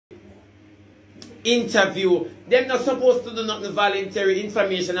interview. They're not supposed to do nothing voluntary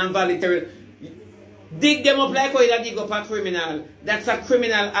information and voluntary. Dig them up like how you dig up a criminal. That's a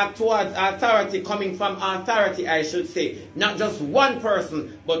criminal act towards authority, coming from authority, I should say. Not just one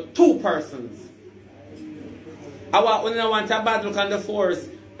person, but two persons. I want a bad look on the force.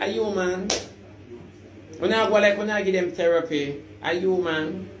 Are you, man? When I give them therapy, are you,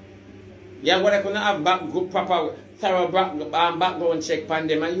 man? Yeah, when I have proper thorough background check on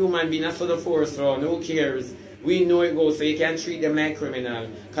them, a human being, that's for the force round. Who cares? We know it goes, so you can't treat them like criminal.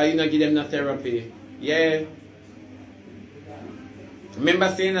 Because you not give them no therapy. Yeah. Remember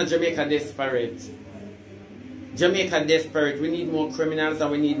saying that Jamaica desperate. Jamaica desperate. We need more criminals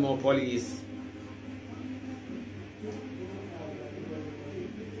and we need more police.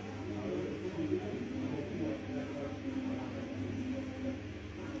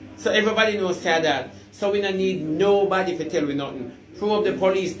 So everybody knows that. So we don't need nobody to tell we nothing. Probe the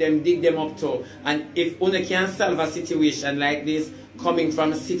police, them dig them up too. And if one can solve a situation like this coming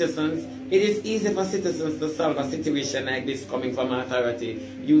from citizens, it is easy for citizens to solve a situation like this coming from authority.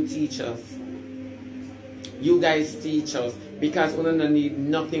 You teach us. You guys teach us. Because we don't need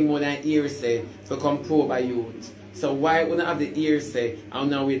nothing more than hearsay to come probe a youth. So why we don't have the hearsay and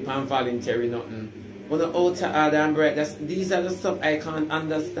now wait for voluntary nothing? On the outer order and bread, these are the stuff I can't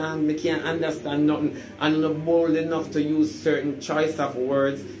understand. I can't understand nothing. And I'm not bold enough to use certain choice of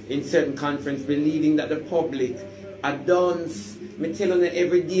words in certain conference, believing that the public are dunce. I tell you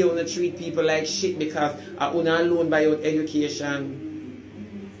every day I want to treat people like shit because I own alone by your education.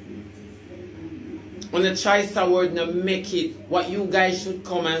 On the choice of word to make it, what you guys should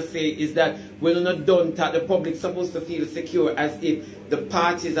come and say is that when you're not done that, the public's supposed to feel secure as if the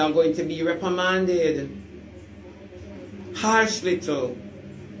parties are going to be reprimanded. Harsh little.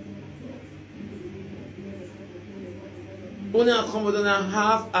 When you come with a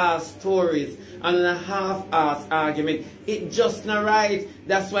half-ass stories and a half-ass argument, it's just not right.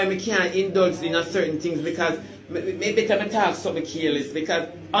 That's why we can't indulge in a certain things because maybe I talk something careless because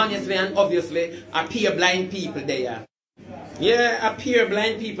honestly and obviously I appear blind people there. Yeah, appear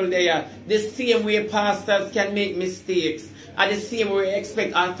blind people there. The same way pastors can make mistakes. And the same way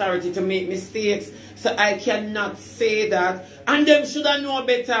expect authority to make mistakes. So I cannot say that. And them should have known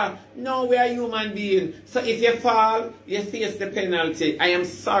better. No, we are human beings. So if you fall, you face the penalty. I am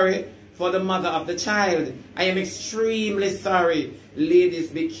sorry for the mother of the child. I am extremely sorry. Ladies,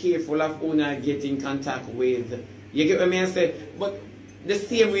 be careful of who you get in contact with. You get what I mean? I say, but the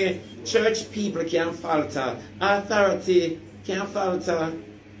same way church people can falter. Authority can falter.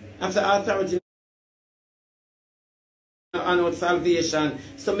 After authority and salvation.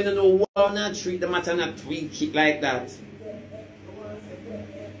 So I don't know why not treat the matter not tweak it like that.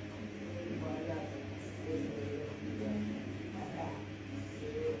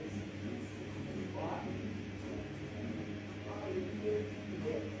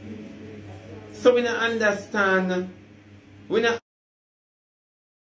 So we don't understand. We not